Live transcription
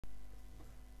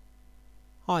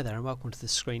Hi there and welcome to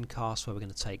this screencast where we're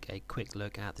going to take a quick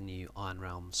look at the new Iron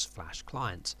Realms Flash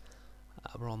client.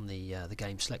 We're on the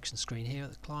game selection screen here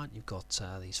at the client. You've got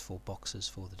these four boxes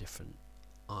for the different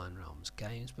Iron Realms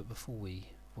games, but before we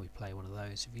play one of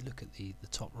those, if you look at the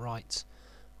top right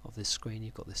of this screen,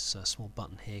 you've got this small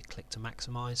button here, click to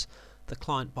maximize. The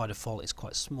client by default is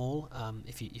quite small.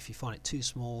 If you find it too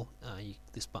small,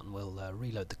 this button will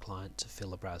reload the client to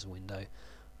fill the browser window,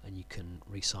 and you can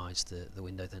resize the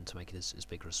window then to make it as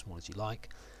big or as small as you like.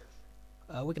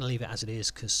 We're going to leave it as it is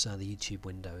because the YouTube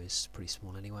window is pretty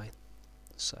small anyway.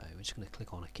 So we're just going to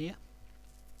click on IKEA.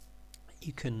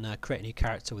 You can create a new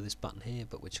character with this button here,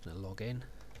 but we're just going to log in.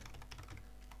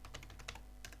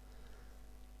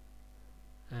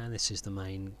 And this is the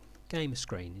main game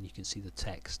screen, and you can see the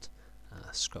text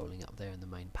scrolling up there in the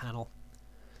main panel.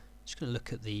 Just going to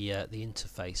look at the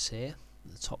interface here.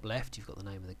 At the top left you've got the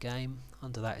name of the game.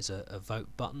 Under that is a vote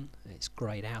button. It's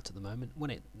greyed out at the moment.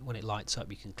 When it lights up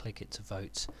you can click it to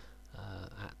vote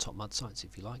at Top Mud Sites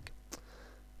if you like.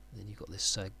 Then you've got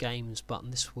this games button.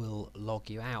 This will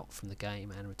log you out from the game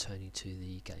and return you to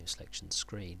the game selection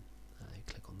screen. You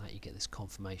click on that, you get this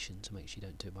confirmation to make sure you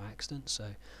don't do it by accident, so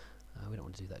we don't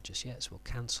want to do that just yet, so we'll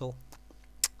cancel.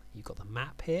 You've got the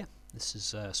map here. This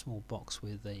is a small box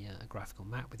with a graphical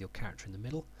map with your character in the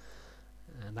middle,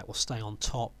 and that will stay on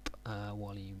top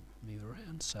while you move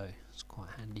around, so it's quite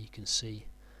handy. You can see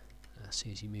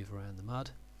as you move around the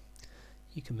mud.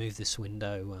 You can move this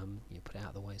window, you put it out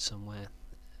of the way somewhere.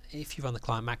 If you run the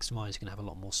client maximize, you can have a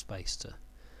lot more space to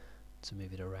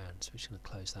move it around, so we're just going to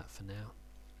close that for now.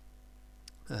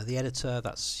 The editor,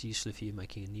 that's useful if you're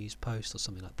making a news post or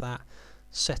something like that.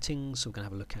 Settings, we're going to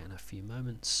have a look at in a few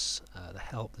moments. The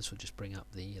help, this will just bring up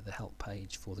the help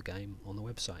page for the game on the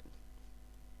website.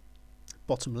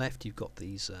 Bottom left you've got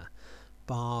these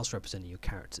bars representing your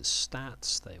character's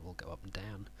stats. They will go up and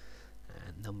down,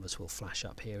 and numbers will flash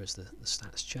up here as the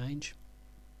stats change.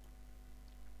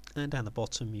 And down the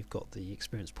bottom you've got the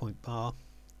experience point bar,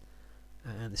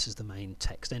 and this is the main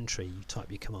text entry. You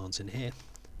type your commands in here,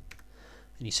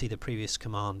 and you see the previous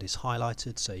command is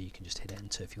highlighted, so you can just hit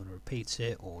enter if you want to repeat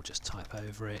it or just type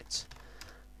over it.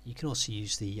 You can also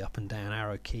use the up and down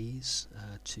arrow keys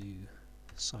to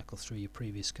cycle through your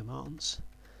previous commands,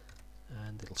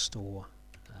 and it'll store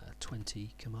 20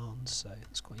 commands, so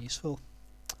it's quite useful.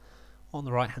 On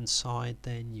the right hand side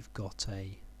then you've got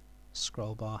a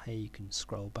scroll bar here. You can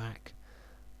scroll back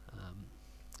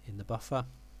in the buffer.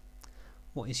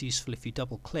 What is useful, if you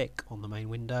double click on the main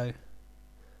window,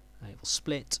 it will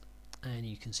split, and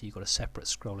you can see you've got a separate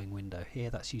scrolling window here.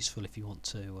 That's useful if you want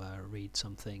to read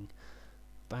something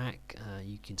back.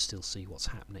 You can still see what's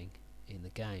happening in the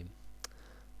game.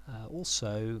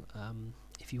 Also,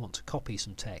 if you want to copy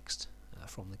some text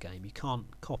from the game, you can't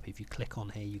copy. If you click on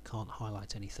here you can't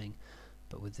highlight anything,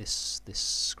 but with this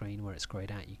screen where it's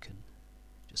greyed out you can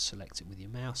just select it with your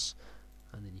mouse,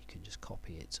 and then you can just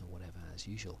copy it or whatever as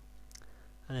usual.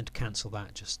 And then to cancel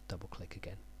that, just double click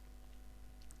again.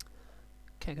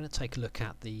 Okay, I'm going to take a look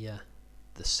at the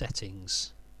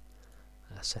settings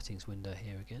window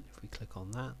here again. If we click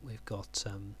on that, we've got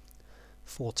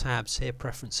 4 tabs here: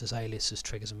 preferences, aliases,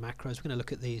 triggers and macros. We're going to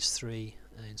look at these 3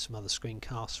 in some other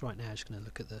screencasts. Right now I'm just going to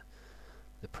look at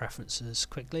the preferences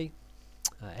quickly.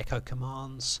 Echo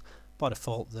commands. By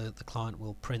default the client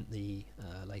will print the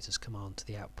latest command to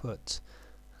the output.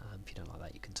 If you don't like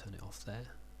that you can turn it off there.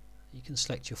 You can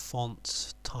select your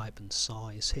font, type and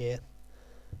size here.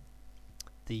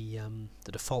 The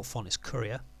default font is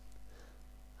Courier.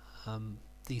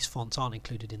 These fonts aren't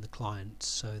included in the client,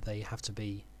 so they have to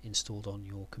be installed on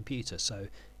your computer. So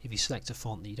if you select a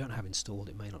font that you don't have installed,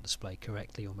 it may not display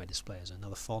correctly or may display as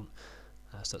another font,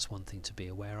 so that's one thing to be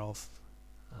aware of.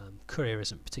 Courier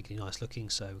isn't particularly nice looking,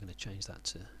 so we're going to change that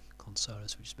to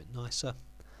Consolas, which is a bit nicer.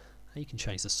 You can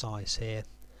change the size here.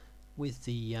 With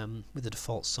the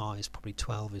default size, probably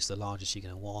 12 is the largest you're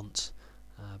going to want,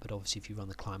 but obviously if you run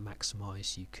the client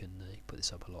maximize you can put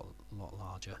this up a lot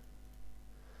larger.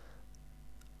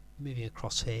 Moving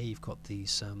across here you've got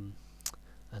these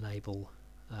enable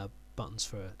buttons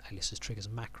for aliases, triggers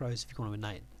and macros. If you want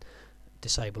to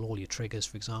disable all your triggers,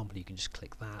 for example, you can just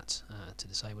click that to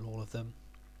disable all of them.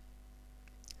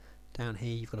 Down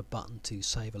here you've got a button to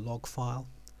save a log file.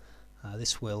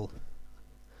 This will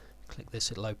click this,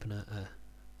 it'll open an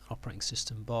operating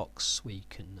system box where you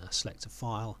can select a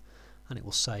file, and it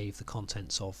will save the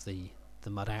contents of the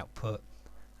MUD output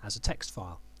as a text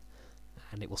file.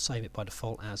 And it will save it by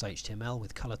default as HTML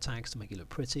with color tags to make it look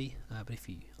pretty, but if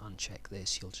you uncheck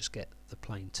this you'll just get the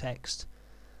plain text.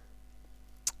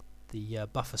 The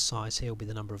buffer size here will be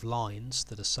the number of lines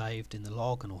that are saved in the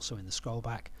log and also in the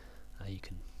scrollback. You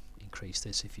can increase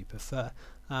this if you prefer.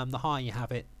 The higher you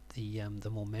have it, the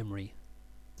more memory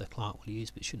the client will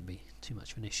use, but it shouldn't be too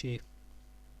much of an issue.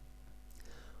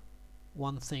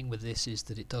 One thing with this is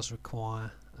that it does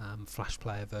require Flash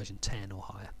Player version 10 or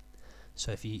higher.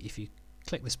 So if you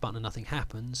click this button and nothing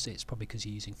happens, it's probably because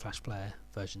you're using Flash Player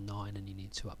version 9 and you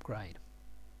need to upgrade.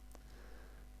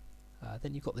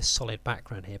 Then you've got this solid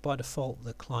background here. By default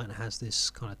the client has this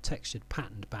kind of textured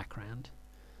patterned background,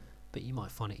 but you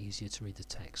might find it easier to read the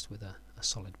text with a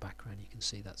solid background. You can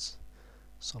see that's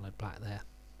solid black there,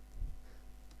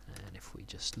 and if we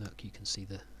just look, you can see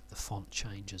the font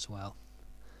change as well.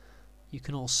 You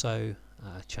can also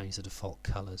change the default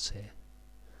colours here.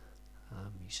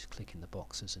 You just click in the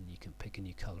boxes and you can pick a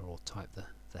new colour or type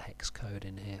the hex code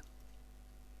in here.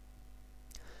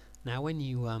 Now when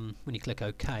you click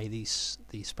OK, these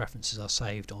preferences are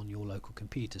saved on your local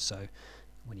computer, so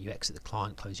when you exit the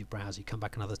client, close your browser, you come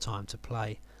back another time to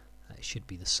play, it should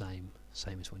be the same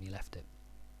as when you left it.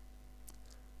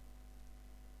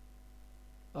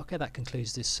 Okay, that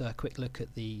concludes this quick look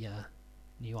at the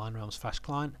new Iron Realms Flash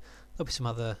client. There'll be some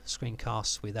other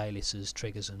screencasts with aliases,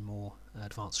 triggers and more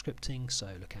advanced scripting, so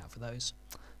look out for those.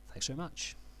 Thanks very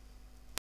much.